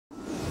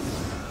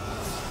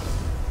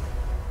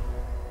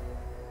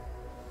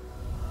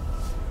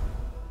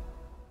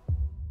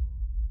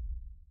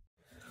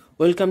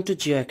Welcome to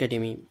Jio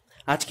academy.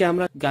 আজকে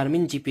আমরা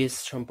Garmin GPS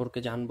সম্পর্কে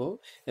জানবো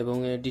এবং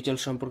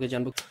ডিটেলস সম্পর্কে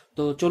জানবো।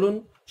 তো চলুন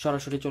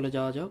সরাসরি চলে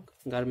যাওয়া যাক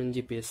গার্মিন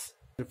জিপিএস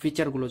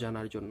ফিচারগুলো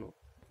জানার জন্য।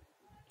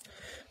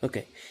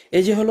 ওকে,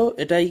 এই যে হলো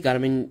এটাই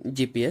গার্মিন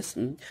জিপিএস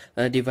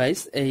ডিভাইস।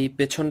 এই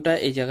পেছনটা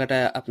এই জায়গাটা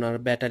আপনার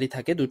ব্যাটারি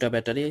থাকে, দুটা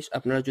ব্যাটারি।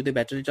 আপনারা যদি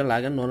ব্যাটারিটা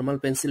লাগান নর্মাল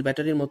পেন্সিল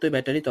ব্যাটারির মতোই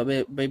ব্যাটারি, তবে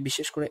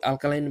বিশেষ করে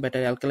অ্যালকালাইন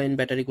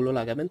ব্যাটারিগুলো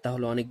লাগাবেন,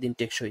 তাহলে অনেকদিন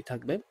টেকসই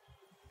থাকবে।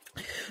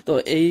 তো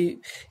এই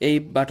এই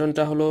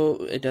বাটনটা হলো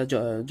এটা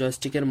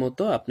জয়স্টিকের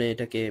মতো, আপনি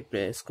এটাকে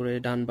প্রেস করে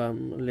ডান বাম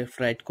লেফট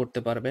রাইট করতে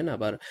পারবেন,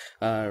 আবার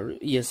আর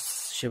ইয়েস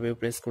হিসেবেও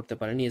প্রেস করতে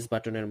পারেন, ইয়েস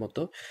বাটনের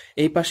মতো।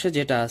 এই পাশে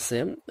যেটা আছে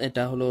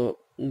এটা হলো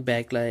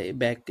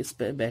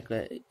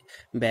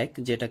ব্যাক,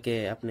 যেটাকে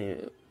আপনি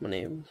মানে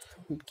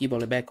কি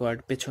বলে ব্যাকওয়ার্ড,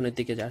 পেছনের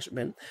দিকে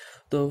আসবেন।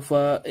 তো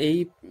এই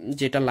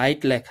যেটা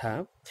লাইট লেখা,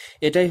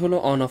 এটাই হলো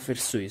অন অফ এর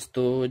সুইচ।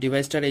 তো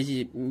ডিভাইসটার এই যে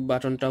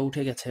বাটনটা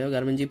উঠে গেছে,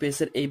 গার্মিন জিপিএস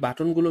এর এই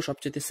বাটনগুলো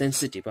সবচেয়ে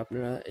সেন্সিটিভ,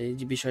 আপনারা এই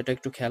যে বিষয়টা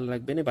একটু খেয়াল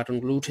রাখবেন, এই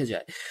বাটনগুলো উঠে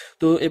যায়।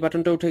 তো এই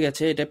বাটনটা উঠে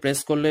গেছে, এটা প্রেস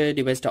করলে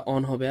ডিভাইসটা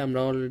অন হবে। আমরা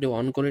অলরেডি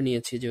অন করে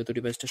নিয়েছি, যেহেতু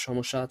ডিভাইসটার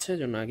সমস্যা আছে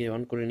জন্য আগে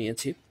অন করে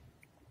নিয়েছি।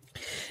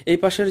 এই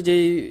পাশের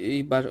যেই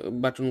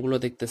বাটনগুলো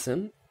দেখতেছেন,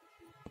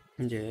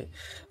 যে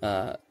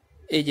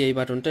এই যে এই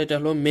বাটনটা, এটা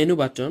হলো মেনু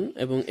বাটন,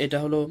 এবং এটা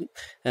হলো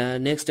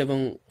নেক্সট এবং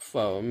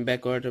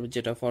ব্যাকওয়ার্ড,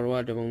 যেটা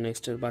ফরওয়ার্ড এবং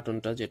নেক্সটের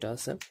বাটনটা যেটা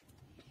আছে।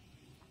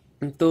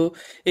 তো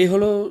এই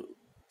হলো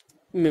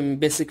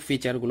বেসিক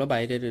ফিচারগুলো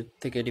বাইরের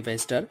থেকে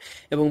ডিভাইসটার।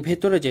 এবং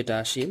ভেতরে যেটা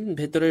আসি,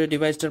 ভেতরের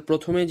ডিভাইসটার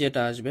প্রথমে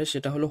যেটা আসবে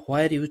সেটা হলো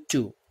হোয়ার ইউ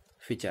টু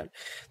ফিচার।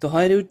 তো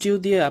হোয়ার ইউ টু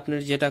দিয়ে আপনার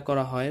যেটা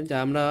করা হয়, যে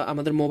আমরা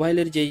আমাদের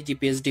মোবাইলের যেই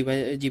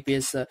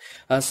জিপিএস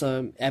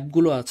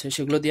অ্যাপগুলো আছে,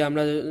 সেগুলো দিয়ে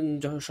আমরা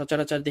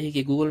সচরাচর দেখি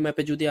কি গুগল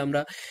ম্যাপে যদি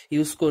আমরা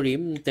ইউজ করি,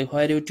 তো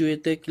হোয়ার ইউ টু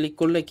এতে ক্লিক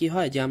করলে কি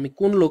হয়, যে আমি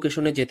কোন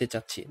লোকেশনে যেতে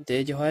চাচ্ছি, তো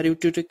এই যে হোয়ার ইউ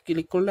টুতে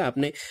ক্লিক করলে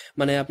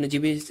আপনি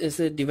জিপিএস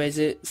এর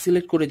ডিভাইসে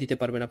সিলেক্ট করে দিতে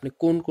পারবেন আপনি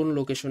কোন কোন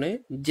লোকেশনে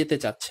যেতে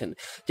চাচ্ছেন।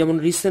 যেমন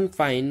রিসেন্ট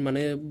ফাইন,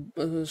 মানে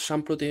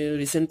সাম্প্রতিক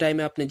রিসেন্ট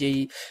টাইমে আপনি যেই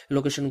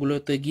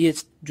লোকেশনগুলোতে গিয়ে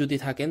যদি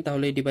থাকেন,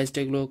 তাহলে এই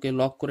ডিভাইসটা এগুলোকে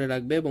লক করে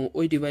রাখবে, এবং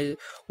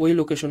ওই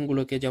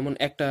লোকেশনগুলোকে, যেমন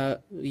একটা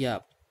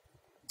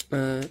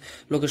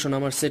লোকেশন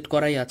আমার সেট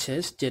করাই আছে,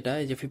 যেটা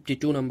এই যে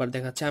 52 নাম্বার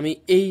দেখাচ্ছে, আমি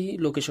এই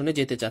লোকেশনে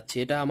যেতে চাচ্ছি,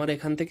 এটা আমার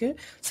এখান থেকে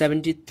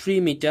 73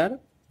 মিটার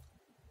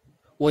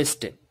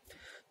ওয়েস্টে।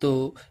 তো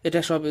এটা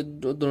সব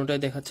দুটোটাই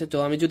দেখাচ্ছে। তো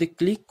আমি যদি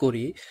ক্লিক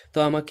করি, তো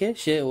আমাকে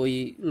সে ওই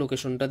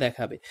লোকেশনটা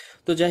দেখাবে।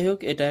 তো যাই হোক,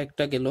 এটা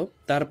একটা গেল।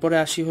 তারপরে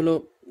আসি হলো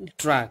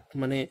ট্র্যাক,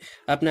 মানে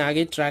আপনি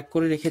আগে ট্র্যাক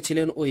করে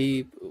রেখেছিলেন ওই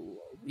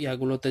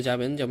ইয়াগুলোতে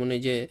যাবেন, যেমন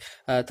এই যে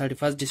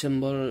 31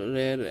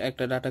 ডিসেম্বরের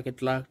একটা ডাটাকে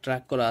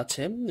ট্র্যাক করা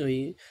আছে। ওই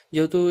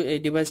যেহেতু এই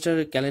ডিভাইসটার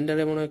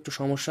ক্যালেন্ডারে মনে হয় একটু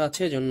সমস্যা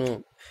আছে, এজন্য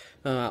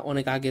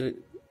অনেক আগের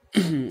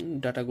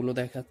ডাটাগুলো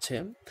দেখাচ্ছে,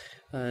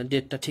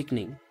 ডেটটা ঠিক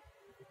নেই।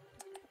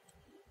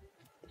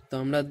 তো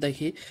আমরা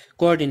দেখি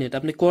কোঅর্ডিনেট,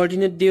 আপনি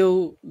কোঅর্ডিনেট দিয়েও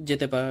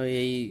যেতে পারেন,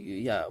 এই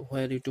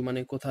হোয়ার ইউ টু মানে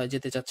কোথায়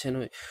যেতে চাচ্ছেন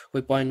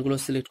ওই পয়েন্টগুলো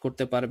সিলেক্ট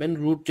করতে পারবেন।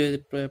 রুট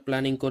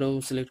প্ল্যানিং করেও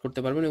সিলেক্ট করতে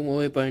পারবেন, এবং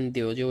ওই পয়েন্ট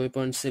দিয়েও, যে ওই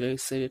পয়েন্ট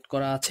সিলেক্ট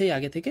করা আছেই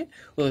আগে থেকে,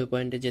 ওই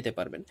পয়েন্টে যেতে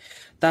পারবেন।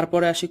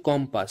 তারপরে আসি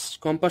কম্পাস।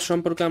 কম্পাস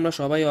সম্পর্কে আমরা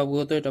সবাই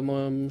অবগত, এটা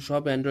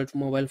সব অ্যান্ড্রয়েড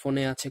মোবাইল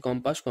ফোনে আছে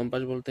কম্পাস।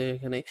 কম্পাস বলতে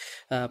এখানে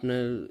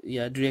আপনার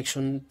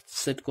ডিরেকশন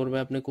সেট করবে,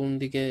 আপনি কোন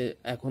দিকে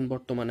এখন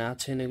বর্তমানে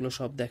আছেন, এগুলো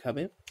সব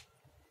দেখাবে।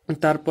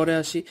 তারপরে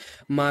আসি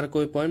মার্ক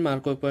ওয়ে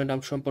পয়েন্ট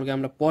সম্পর্কে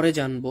আমরা পরে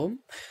জানবো।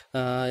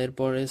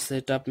 এরপরে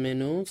সেট আপ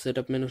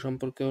মেনু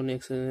সম্পর্কেও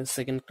নেক্সট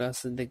সেকেন্ড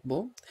ক্লাসে দেখবো।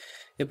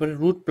 এরপরে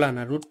রুট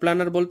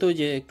প্ল্যানার বলতে ওই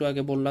যে একটু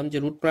আগে বললাম, যে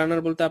রুট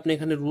প্ল্যানার বলতে আপনি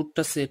এখানে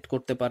রুটটা সেট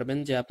করতে পারবেন,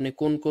 যে আপনি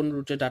কোন কোন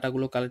রুটে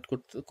ডাটাগুলো কালেক্ট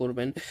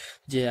করবেন,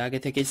 যে আগে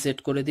থেকেই সেট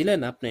করে দিলেন,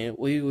 আপনি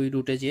ওই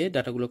রুটে যেয়ে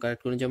ডাটাগুলো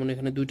কালেক্ট করেন। যেমন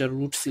এখানে দুইটা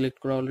রুট সিলেক্ট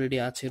করা অলরেডি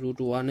আছে। রুট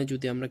 1-এ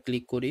যদি আমরা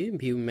ক্লিক করি,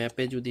 ভিউ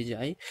ম্যাপে যদি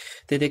যাই,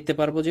 তো দেখতে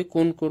পারবো যে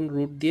কোন কোন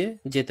রুট দিয়ে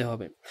যেতে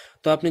হবে।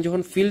 তো আপনি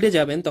যখন ফিল্ডে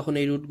যাবেন, তখন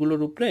এই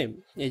রুটগুলোর উপরে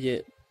এই যে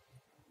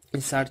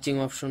সার্চিং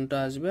অপশনটা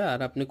আসবে, আর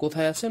আপনি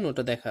কোথায় আছেন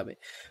ওটা দেখাবে।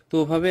 তো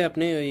ওভাবে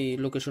আপনি ওই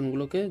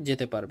লোকেশনগুলোকে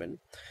যেতে পারবেন।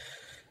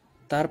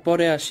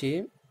 তারপরে আসি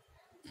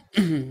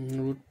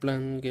রুট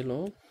প্ল্যান গেল।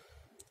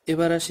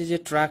 এবার আসি যে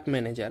ট্র্যাক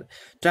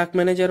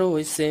ম্যানেজারও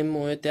ওই সেম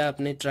ওয়েতে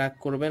আপনি ট্র্যাক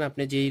করবেন,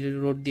 আপনি যেই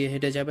রোড দিয়ে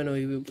হেঁটে যাবেন,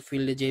 ওই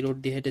ফিল্ডে যেই রোড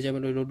দিয়ে হেঁটে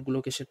যাবেন, ওই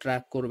রোডগুলোকে সে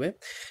ট্র্যাক করবে,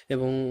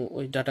 এবং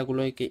ওই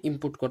ডাটাগুলোকে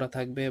ইনপুট করা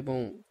থাকবে। এবং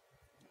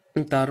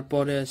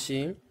তারপরে আসি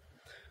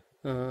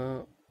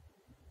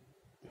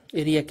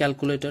এরিয়া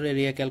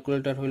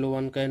ক্যালকুলেটর হলো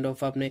ওয়ান কাইন্ড অফ,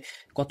 আপনি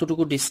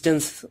কতটুকু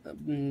ডিস্টেন্স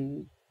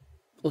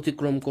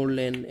অতিক্রম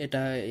করলেন,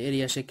 এটা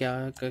এরিয়া সে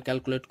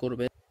ক্যালকুলেট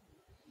করবে।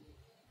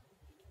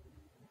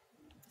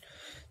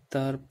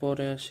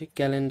 তারপরে আসি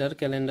ক্যালেন্ডার।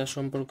 ক্যালেন্ডার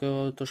সম্পর্কেও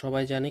তো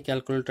সবাই জানি,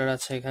 ক্যালকুলেটর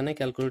আছে এখানে,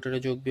 ক্যালকুলেটরে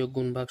যোগ বিয়োগ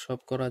গুণ ভাগ সব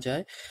করা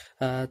যায়।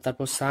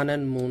 তারপর সান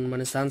অ্যান্ড মুন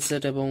মানে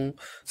সানসেট এবং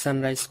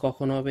সানরাইজ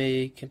কখন হবে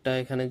এইটা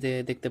এখানে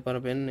দেখতে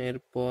পারবেন।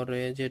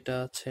 এরপরে যেটা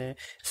আছে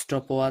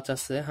স্টপ ওয়াচ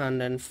আছে, হান্ড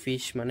অ্যান্ড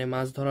ফিশ মানে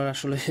মাছ ধরার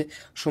আসলে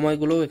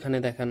সময়গুলোও এখানে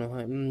দেখানো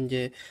হয়,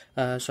 যে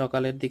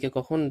সকালের দিকে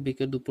কখন,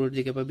 দুপুরের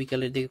দিকে বা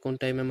বিকালের দিকে কোন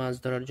টাইমে মাছ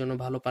ধরার জন্য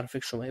ভালো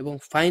পারফেক্ট সময়। এবং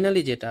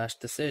ফাইনালি যেটা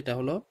আসতেছে এটা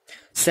হলো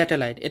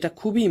স্যাটেলাইট। এটা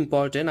খুবই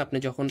ইম্পর্টেন্ট, আপনি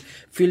যখন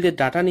ফিল্ডে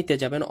ডাটা নিতে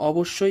যাবেন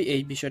অবশ্যই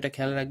এই বিষয়টা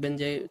খেয়াল রাখবেন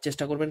যে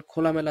চেষ্টা করবেন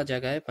খোলামেলা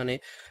জায়গায়, মানে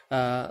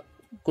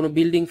কোনো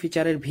বিল্ডিং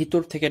ফিচারের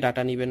ভিতর থেকে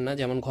ডাটা নেবেন না,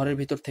 যেমন ঘরের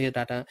ভিতর থেকে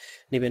ডাটা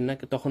নেবেন না,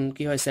 তখন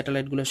কি হয়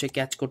স্যাটেলাইটগুলো সে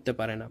ক্যাচ করতে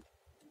পারে না।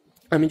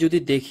 আমি যদি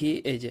দেখি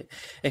এই যে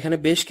এখানে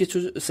বেশ কিছু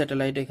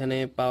স্যাটেলাইট এখানে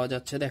পাওয়া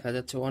যাচ্ছে, দেখা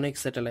যাচ্ছে অনেক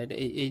স্যাটেলাইট,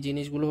 এই এই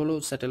জিনিসগুলো হলো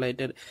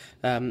স্যাটেলাইটের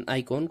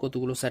আইকন,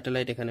 কতগুলো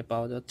স্যাটেলাইট এখানে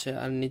পাওয়া যাচ্ছে।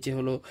 আর নিচে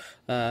হলো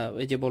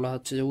এই যে বলা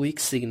হচ্ছে যে উইক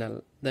সিগন্যাল,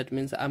 দ্যাট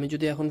মিনস আমি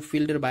যদি এখন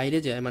ফিল্ডের বাইরে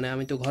যাই, মানে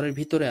আমি তো ঘরের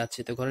ভিতরে আছি,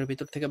 তো ঘরের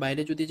ভিতর থেকে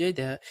বাইরে যদি যাই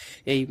দেখা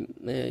এই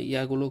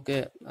ইয়াগুলোকে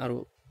আরো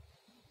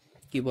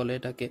কি বলে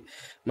এটাকে,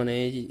 মানে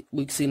এই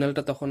উইক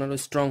সিগন্যালটা তখন আরো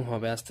স্ট্রং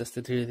হবে আস্তে আস্তে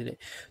ধীরে ধীরে।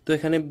 তো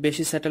এখানে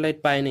বেশি স্যাটেলাইট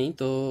পাই নেই,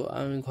 তো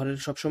আমি ঘরের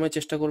সবসময়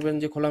চেষ্টা করবেন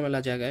যে খোলামেলা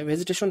জায়গায়,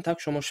 ভেজিটেশন থাক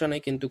সমস্যা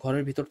নেই, কিন্তু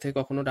ঘরের ভিতর থেকে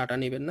কখনো ডাটা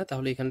নেবেন না,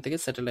 তাহলে এখান থেকে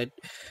স্যাটেলাইট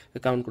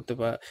কাউন্ট করতে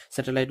পারে,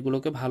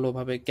 স্যাটেলাইটগুলোকে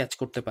ভালোভাবে ক্যাচ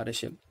করতে পারে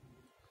সে।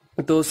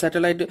 তো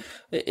স্যাটেলাইট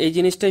এই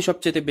জিনিসটাই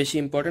সবচেয়ে বেশি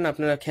ইম্পর্টেন্ট,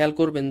 আপনারা খেয়াল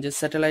করবেন যে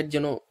স্যাটেলাইট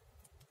যেন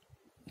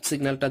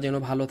সিগন্যালটা যেন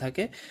ভালো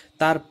থাকে,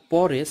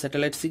 তারপরে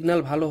স্যাটেলাইট সিগন্যাল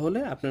ভালো হলে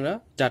আপনারা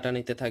ডাটা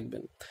নিতে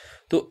থাকবেন।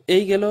 তো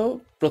এই গেল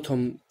প্রথম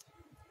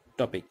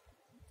টপিক,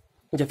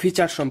 যে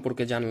ফিচার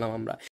সম্পর্কে জানলাম আমরা।